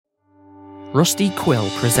Rusty Quill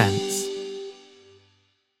presents.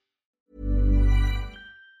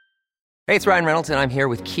 Hey, it's Ryan Reynolds, and I'm here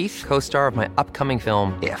with Keith, co-star of my upcoming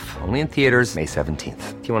film, If, only in theaters May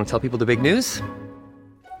 17th. Do you want to tell people the big news?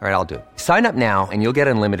 All right, I'll do it. Sign up now and you'll get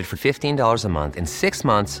unlimited for $15 a month and 6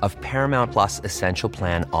 months of Paramount Plus Essential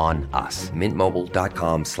Plan on us.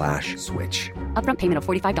 MintMobile.com/switch. Upfront payment of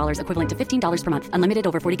 $45 equivalent to $15 per month. Unlimited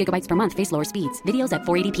over 40 gigabytes per month. Face lower speeds. Videos at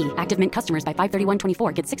 480p. Active Mint customers by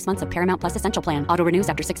 531.24 get 6 months of Paramount Plus Essential Plan. Auto renews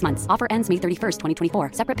after 6 months. Offer ends May 31st,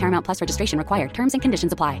 2024. Separate Paramount Plus registration required. Terms and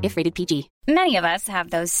conditions apply if rated PG. Many of us have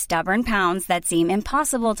those stubborn pounds that seem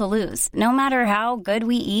impossible to lose, no matter how good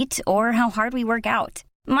we eat or how hard we work out.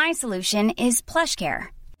 My solution is PlushCare.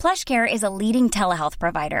 PlushCare is a leading telehealth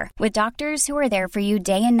provider with doctors who are there for you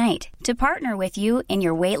day and night to partner with you in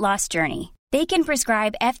your weight loss journey. They can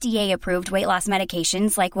prescribe FDA-approved weight loss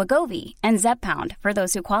medications like Wegovy and Zepbound for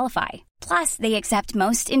those who qualify. Plus, they accept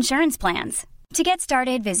most insurance plans. To get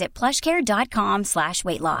started, visit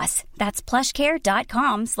plushcare.com/weightloss. That's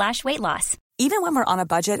plushcare.com/weightloss. Even when we're on a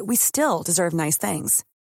budget, we still deserve nice things.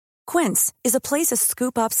 Quince is a place to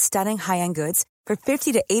scoop up stunning high-end goods for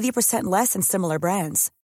 50 to 80% less than similar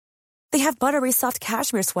brands. They have buttery soft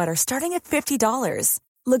cashmere sweaters starting at $50,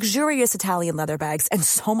 luxurious Italian leather bags, and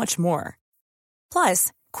so much more.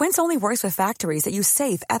 Plus, Quince only works with factories that use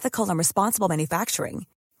safe, ethical, and responsible manufacturing.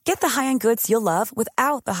 Get the high-end goods you'll love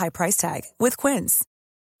without the high price tag with Quince.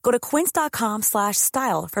 Go to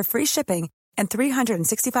quince.com/style for free shipping and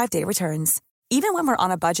 365-day returns. Even when we're on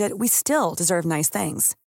a budget, we still deserve nice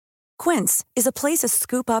things. Quince is a place to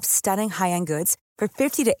scoop up stunning high-end goods for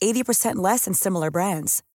 50 to 80% less than similar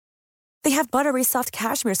brands. They have buttery soft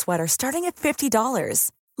cashmere sweaters starting at $50,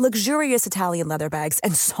 luxurious Italian leather bags,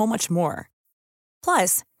 and so much more.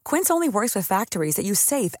 Plus, Quince only works with factories that use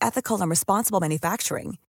safe, ethical, and responsible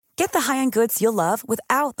manufacturing. Get the high-end goods you'll love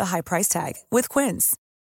without the high price tag with Quince.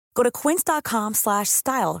 Go to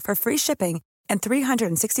quince.com/style for free shipping and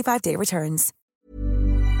 365-day returns.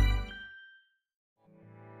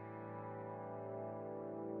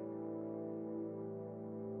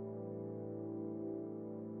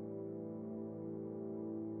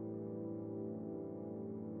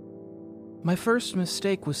 My first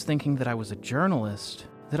mistake was thinking that I was a journalist,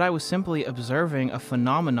 that I was simply observing a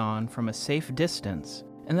phenomenon from a safe distance,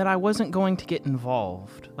 and that I wasn't going to get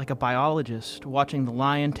involved, like a biologist watching the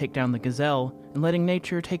lion take down the gazelle and letting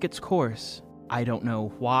nature take its course. I don't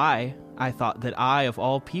know why I thought that I, of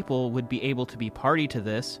all people, would be able to be party to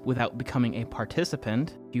this without becoming a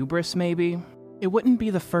participant. Hubris, maybe? It wouldn't be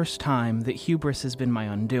the first time that hubris has been my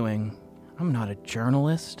undoing. I'm not a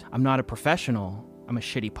journalist. I'm not a professional. I'm a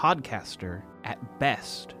shitty podcaster, at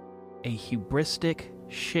best. A hubristic,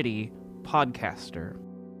 shitty podcaster.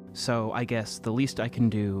 So I guess the least I can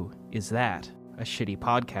do is that, a shitty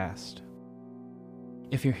podcast.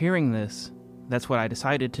 If you're hearing this, that's what I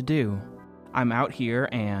decided to do. I'm out here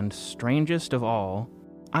and, strangest of all,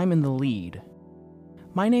 I'm in the lead.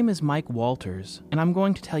 My name is Mike Walters, and I'm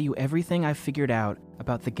going to tell you everything I've figured out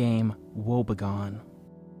about the game Woebegone.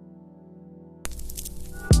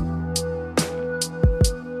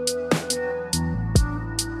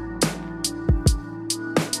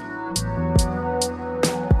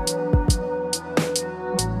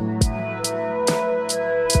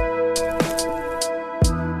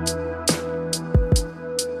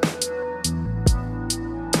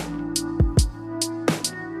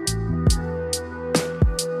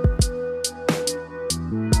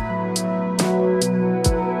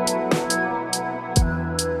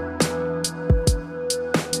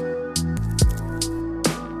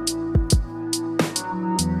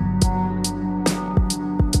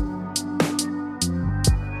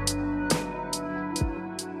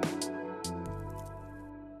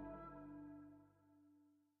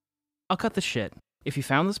 I'll cut the shit. If you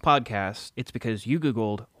found this podcast, it's because you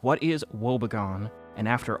Googled, what is Woebegone? And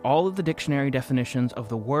after all of the dictionary definitions of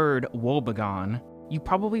the word Woebegone, you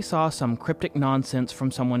probably saw some cryptic nonsense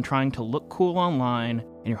from someone trying to look cool online,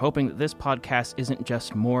 and you're hoping that this podcast isn't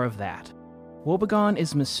just more of that. Woebegone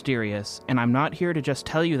is mysterious, and I'm not here to just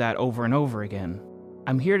tell you that over and over again.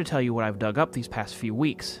 I'm here to tell you what I've dug up these past few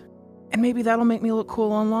weeks. And maybe that'll make me look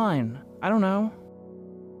cool online. I don't know.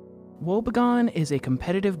 Woebegone is a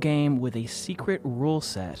competitive game with a secret rule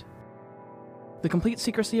set. The complete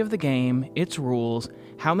secrecy of the game, its rules,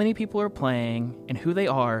 how many people are playing, and who they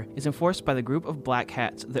are is enforced by the group of black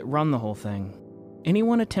hats that run the whole thing.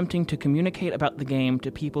 Anyone attempting to communicate about the game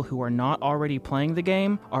to people who are not already playing the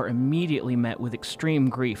game are immediately met with extreme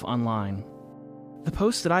grief online. The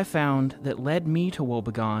post that I found that led me to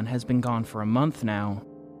Woebegone has been gone for a month now.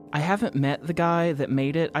 I haven't met the guy that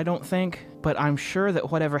made it, I don't think, but I'm sure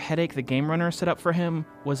that whatever headache the game runner set up for him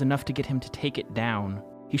was enough to get him to take it down.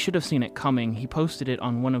 He should have seen it coming. He posted it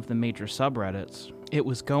on one of the major subreddits. It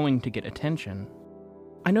was going to get attention.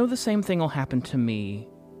 I know the same thing will happen to me,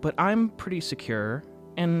 but I'm pretty secure,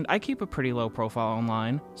 and I keep a pretty low profile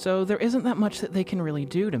online, so there isn't that much that they can really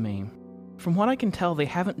do to me. From what I can tell, they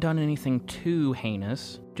haven't done anything too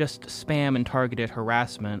heinous, just spam and targeted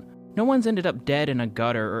harassment. No one's ended up dead in a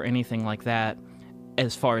gutter or anything like that,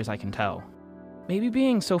 as far as I can tell. Maybe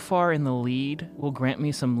being so far in the lead will grant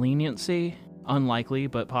me some leniency. Unlikely,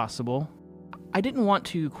 but possible. I didn't want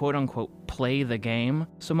to quote-unquote play the game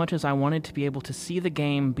so much as I wanted to be able to see the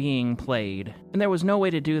game being played, and there was no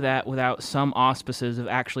way to do that without some auspices of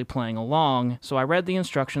actually playing along, so I read the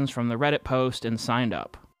instructions from the Reddit post and signed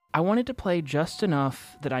up. I wanted to play just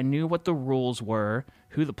enough that I knew what the rules were,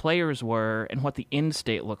 who the players were, and what the end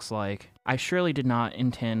state looks like. I surely did not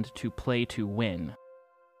intend to play to win.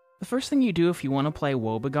 The first thing you do if you want to play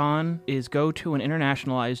Woebegone is go to an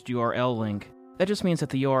internationalized URL link. That just means that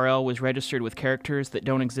the URL was registered with characters that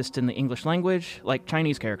don't exist in the English language, like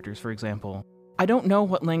Chinese characters, for example. I don't know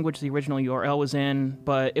what language the original URL was in,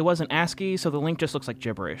 but it wasn't ASCII, so the link just looks like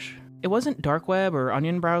gibberish. It wasn't dark web or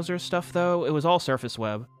onion browser stuff, though. It was all surface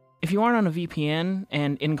web. If you aren't on a VPN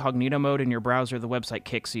and incognito mode in your browser, the website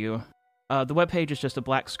kicks you. The webpage is just a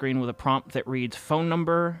black screen with a prompt that reads phone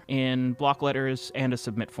number in block letters and a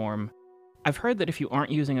submit form. I've heard that if you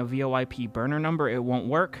aren't using a VoIP burner number, it won't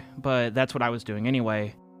work, but that's what I was doing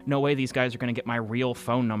anyway. No way these guys are going to get my real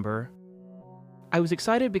phone number. I was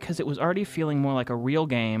excited because it was already feeling more like a real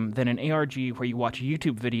game than an ARG where you watch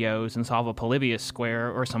YouTube videos and solve a Polybius square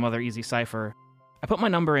or some other easy cipher. I put my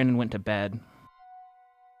number in and went to bed.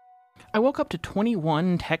 I woke up to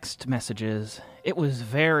 21 text messages. It was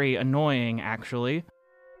very annoying, actually.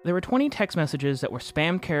 There were 20 text messages that were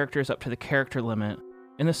spam characters up to the character limit.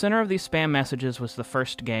 In the center of these spam messages was the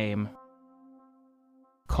first game.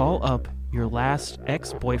 Call up your last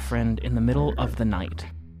ex-boyfriend in the middle of the night.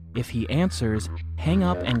 If he answers, hang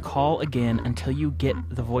up and call again until you get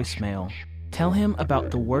the voicemail. Tell him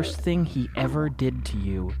about the worst thing he ever did to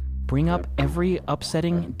you. Bring up every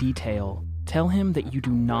upsetting detail. Tell him that you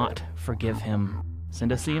do not forgive him.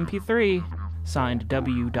 Send a CMP3, signed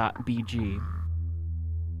W.BG.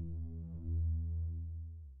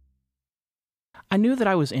 I knew that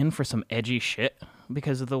I was in for some edgy shit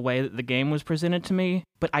because of the way that the game was presented to me,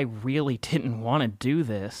 but I really didn't want to do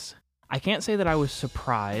this. I can't say that I was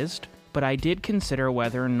surprised, but I did consider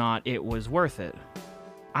whether or not it was worth it.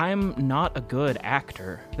 I'm not a good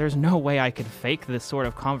actor. There's no way I could fake this sort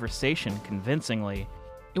of conversation convincingly.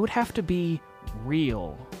 It would have to be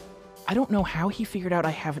real. I don't know how he figured out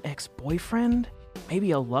I have an ex-boyfriend.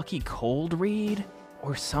 Maybe a lucky cold read?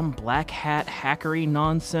 Or some black hat hackery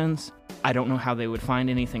nonsense. I don't know how they would find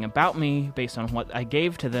anything about me based on what I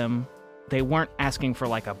gave to them. They weren't asking for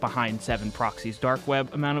like a behind 7 proxies dark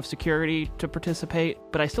web amount of security to participate,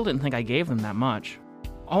 but I still didn't think I gave them that much.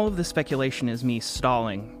 All of this speculation is me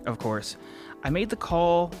stalling, of course. I made the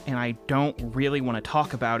call, and I don't really want to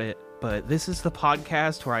talk about it, but this is the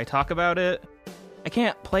podcast where I talk about it. I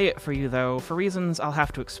can't play it for you, though, for reasons I'll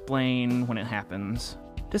have to explain when it happens.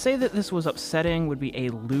 To say that this was upsetting would be a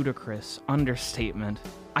ludicrous understatement.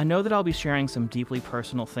 I know that I'll be sharing some deeply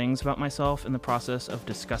personal things about myself in the process of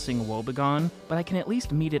discussing Woebegone, but I can at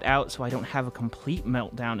least mete it out so I don't have a complete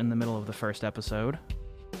meltdown in the middle of the first episode.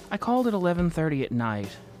 I called at 11:30 at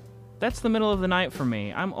night. That's the middle of the night for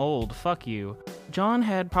me. I'm old, fuck you. John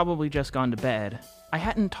had probably just gone to bed. I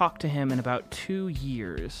hadn't talked to him in about 2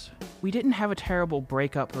 years. We didn't have a terrible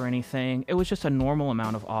breakup or anything, it was just a normal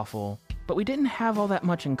amount of awful. But we didn't have all that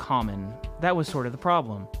much in common. That was sort of the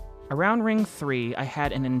problem. Around ring 3, I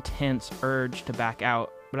had an intense urge to back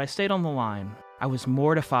out, but I stayed on the line. I was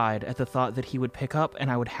mortified at the thought that he would pick up and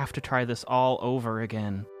I would have to try this all over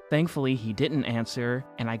again. Thankfully, he didn't answer,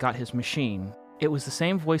 and I got his machine. It was the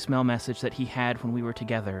same voicemail message that he had when we were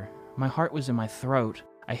together. My heart was in my throat.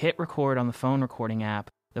 I hit record on the phone recording app,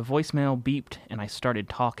 the voicemail beeped, and I started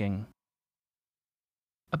talking.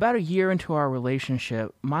 About a year into our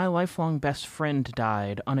relationship, my lifelong best friend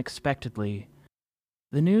died unexpectedly.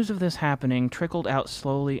 The news of this happening trickled out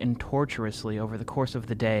slowly and tortuously over the course of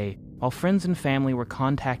the day, while friends and family were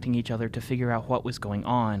contacting each other to figure out what was going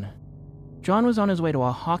on. John was on his way to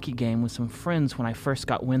a hockey game with some friends when I first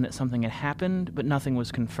got wind that something had happened, but nothing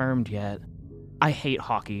was confirmed yet. I hate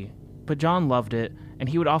hockey, but John loved it, and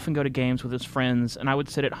he would often go to games with his friends, and I would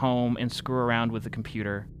sit at home and screw around with the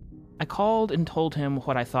computer. I called and told him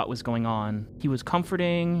what I thought was going on. He was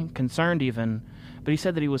comforting, concerned even, but he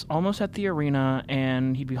said that he was almost at the arena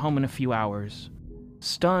and he'd be home in a few hours.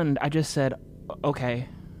 Stunned, I just said, okay.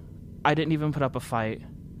 I didn't even put up a fight.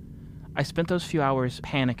 I spent those few hours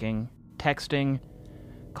panicking, texting,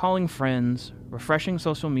 calling friends, refreshing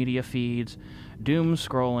social media feeds, doom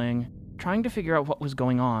scrolling, trying to figure out what was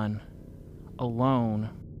going on. Alone.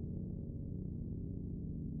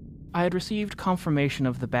 I had received confirmation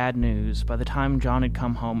of the bad news. By the time John had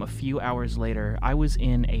come home a few hours later, I was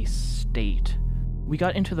in a state. We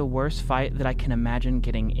got into the worst fight that I can imagine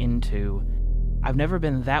getting into. I've never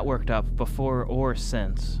been that worked up before or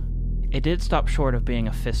since. It did stop short of being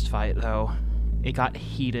a fist fight, though. It got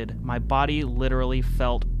heated. My body literally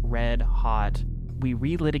felt red hot. We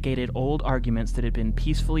relitigated old arguments that had been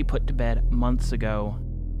peacefully put to bed months ago.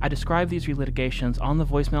 I described these relitigations on the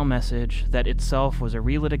voicemail message that itself was a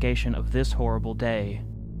relitigation of this horrible day.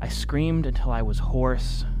 I screamed until I was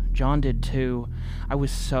hoarse. John did too. I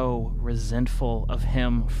was so resentful of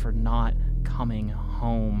him for not coming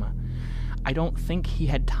home. I don't think he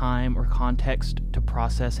had time or context to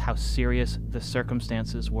process how serious the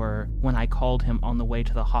circumstances were when I called him on the way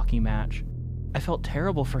to the hockey match. I felt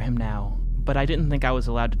terrible for him now, but I didn't think I was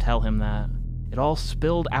allowed to tell him that. It all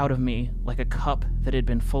spilled out of me like a cup that had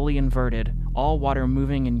been fully inverted, all water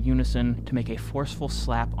moving in unison to make a forceful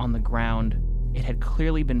slap on the ground. It had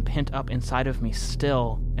clearly been pent up inside of me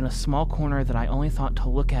still, in a small corner that I only thought to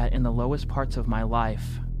look at in the lowest parts of my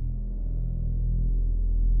life.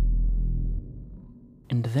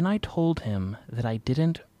 And then I told him that I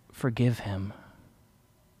didn't forgive him.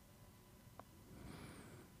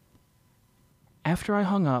 After I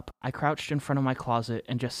hung up, I crouched in front of my closet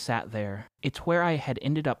and just sat there. It's where I had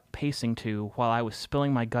ended up pacing to while I was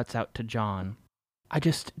spilling my guts out to John. I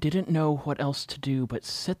just didn't know what else to do but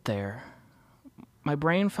sit there. My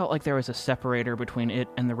brain felt like there was a separator between it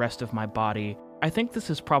and the rest of my body. I think this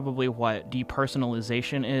is probably what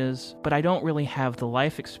depersonalization is, but I don't really have the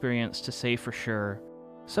life experience to say for sure.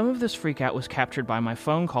 Some of this freakout was captured by my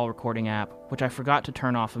phone call recording app, which I forgot to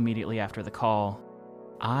turn off immediately after the call.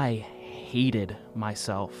 I hated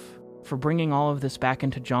myself for bringing all of this back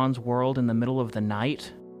into John's world in the middle of the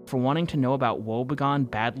night, for wanting to know about Woebegone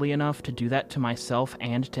badly enough to do that to myself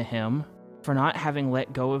and to him, for not having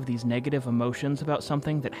let go of these negative emotions about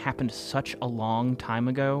something that happened such a long time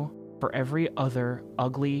ago, for every other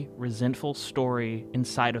ugly, resentful story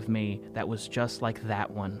inside of me that was just like that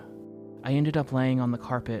one. I ended up laying on the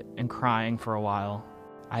carpet and crying for a while.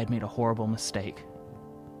 I had made a horrible mistake.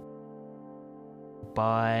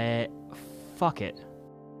 But fuck it.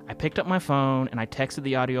 I picked up my phone and I texted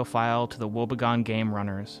the audio file to the Woebegone game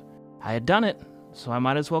runners. I had done it, so I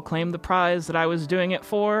might as well claim the prize that I was doing it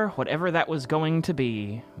for, whatever that was going to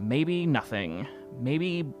be. Maybe nothing.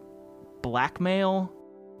 Maybe blackmail?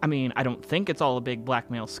 I mean, I don't think it's all a big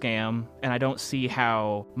blackmail scam, and I don't see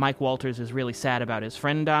how Mike Walters is really sad about his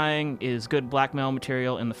friend dying is good blackmail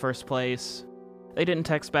material in the first place. They didn't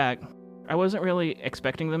text back. I wasn't really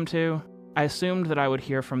expecting them to. I assumed that I would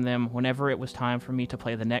hear from them whenever it was time for me to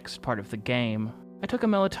play the next part of the game. I took a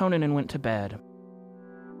melatonin and went to bed.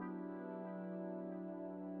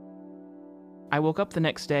 I woke up the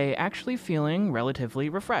next day actually feeling relatively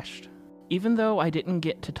refreshed. Even though I didn't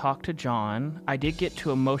get to talk to John, I did get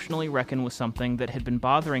to emotionally reckon with something that had been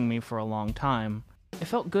bothering me for a long time. It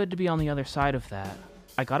felt good to be on the other side of that.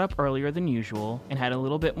 I got up earlier than usual and had a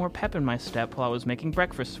little bit more pep in my step while I was making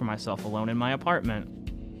breakfast for myself alone in my apartment.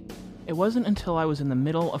 It wasn't until I was in the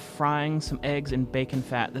middle of frying some eggs in bacon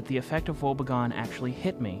fat that the effect of Woebegone actually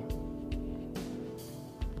hit me.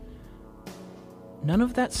 None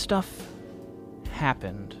of that stuff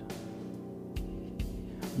happened.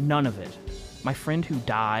 None of it. My friend who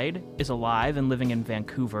died is alive and living in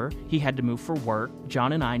Vancouver. He had to move for work.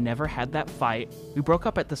 John and I never had that fight. We broke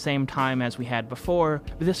up at the same time as we had before,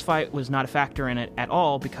 but this fight was not a factor in it at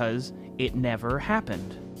all because it never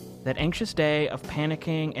happened. That anxious day of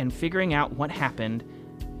panicking and figuring out what happened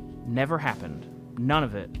never happened. None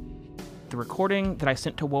of it. The recording that I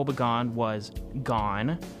sent to Woebegone was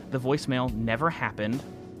gone. The voicemail never happened.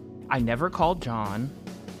 I never called John.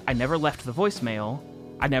 I never left the voicemail.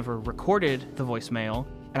 I never recorded the voicemail,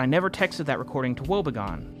 and I never texted that recording to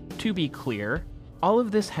Woebegone. To be clear, all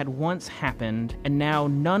of this had once happened, and now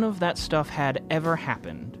none of that stuff had ever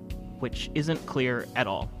happened, which isn't clear at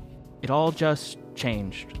all. It all just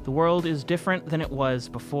changed. The world is different than it was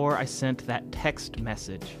before I sent that text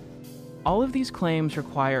message. All of these claims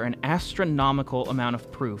require an astronomical amount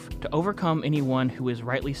of proof to overcome anyone who is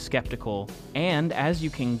rightly skeptical, and as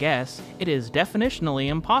you can guess, it is definitionally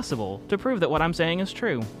impossible to prove that what I'm saying is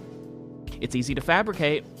true. It's easy to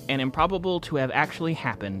fabricate, and improbable to have actually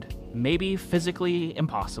happened. Maybe physically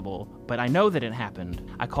impossible, but I know that it happened.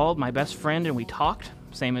 I called my best friend and we talked.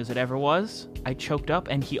 same as it ever was. I choked up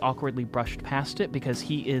and he awkwardly brushed past it because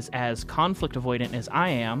he is as conflict avoidant as I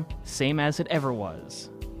am, same as it ever was.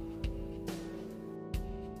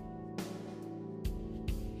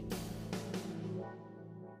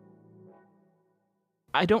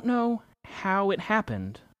 I don't know how it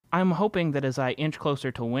happened. I'm hoping that as I inch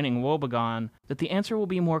closer to winning Woebegone, that the answer will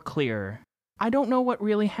be more clear. I don't know what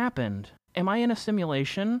really happened. Am I in a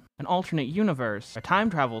simulation? An alternate universe? A time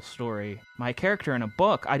travel story? My character in a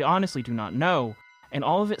book? I honestly do not know, and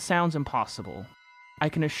all of it sounds impossible. I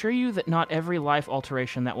can assure you that not every life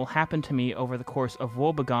alteration that will happen to me over the course of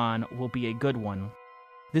Woebegone will be a good one.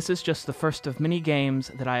 This is just the first of many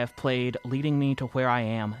games that I have played leading me to where I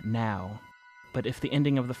am now. But if the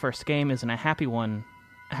ending of the first game isn't a happy one,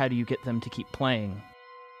 how do you get them to keep playing?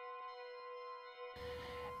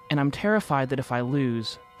 And I'm terrified that if I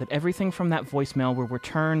lose, that everything from that voicemail will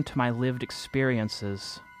return to my lived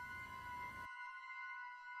experiences.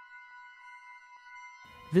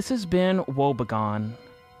 This has been Woebegone.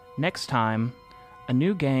 Next time, a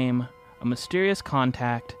new game, a mysterious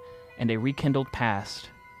contact, and a rekindled past.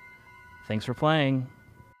 Thanks for playing.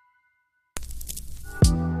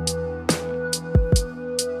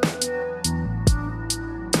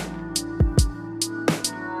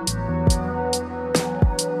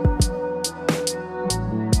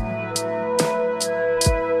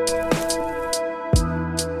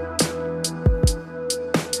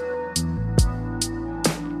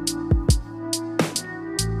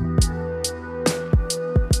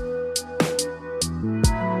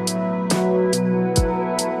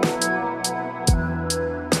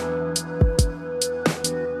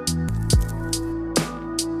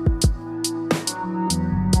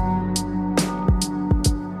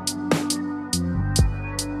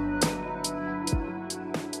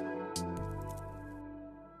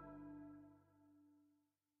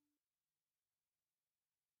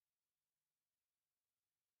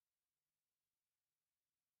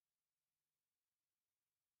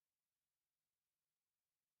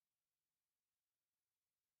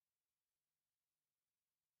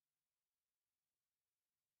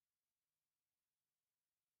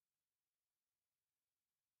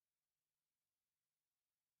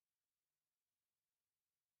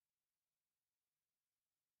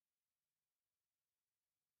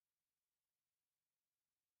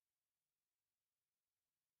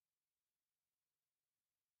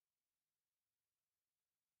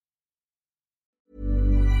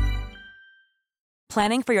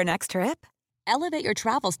 Planning for your next trip? Elevate your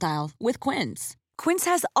travel style with Quince. Quince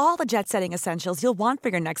has all the jet-setting essentials you'll want for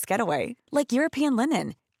your next getaway, like European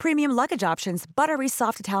linen, premium luggage options, buttery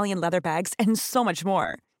soft Italian leather bags, and so much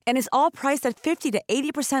more. And is all priced at 50 to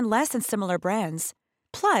 80% less than similar brands.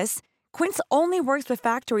 Plus, Quince only works with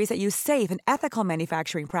factories that use safe and ethical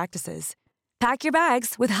manufacturing practices. Pack your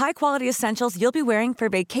bags with high-quality essentials you'll be wearing for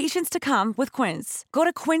vacations to come with Quince. Go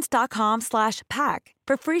to quince.com/pack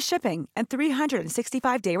for free shipping and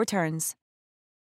 365-day returns.